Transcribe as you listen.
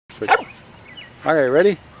Okay,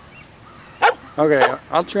 ready? Okay,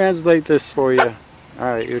 I'll translate this for you.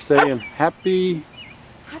 Alright, you're saying happy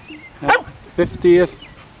 50th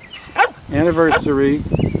anniversary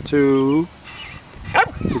to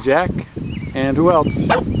Jack and who else?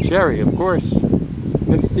 Sherry, of course.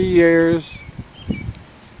 50 years.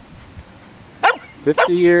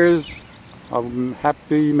 50 years of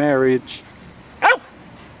happy marriage.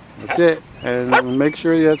 That's it. And make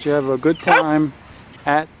sure that you have a good time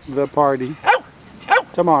at the party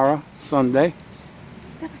tomorrow, Sunday.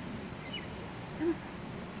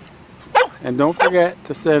 And don't forget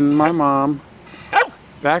to send my mom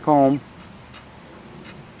back home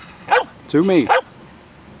to me.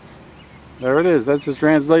 There it is. That's the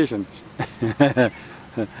translation.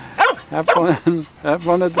 Have fun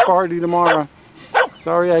at the party tomorrow.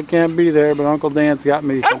 Sorry I can't be there, but Uncle Dan's got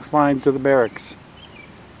me confined to the barracks.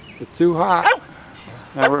 It's too hot.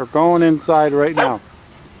 And we're going inside right now.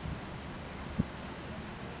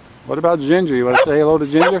 What about Ginger? You want to say hello to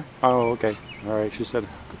Ginger? Oh, okay. Alright, she said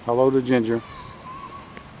hello to Ginger.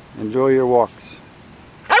 Enjoy your walks.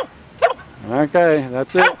 Okay,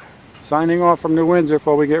 that's it. Signing off from New Windsor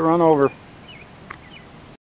before we get run over.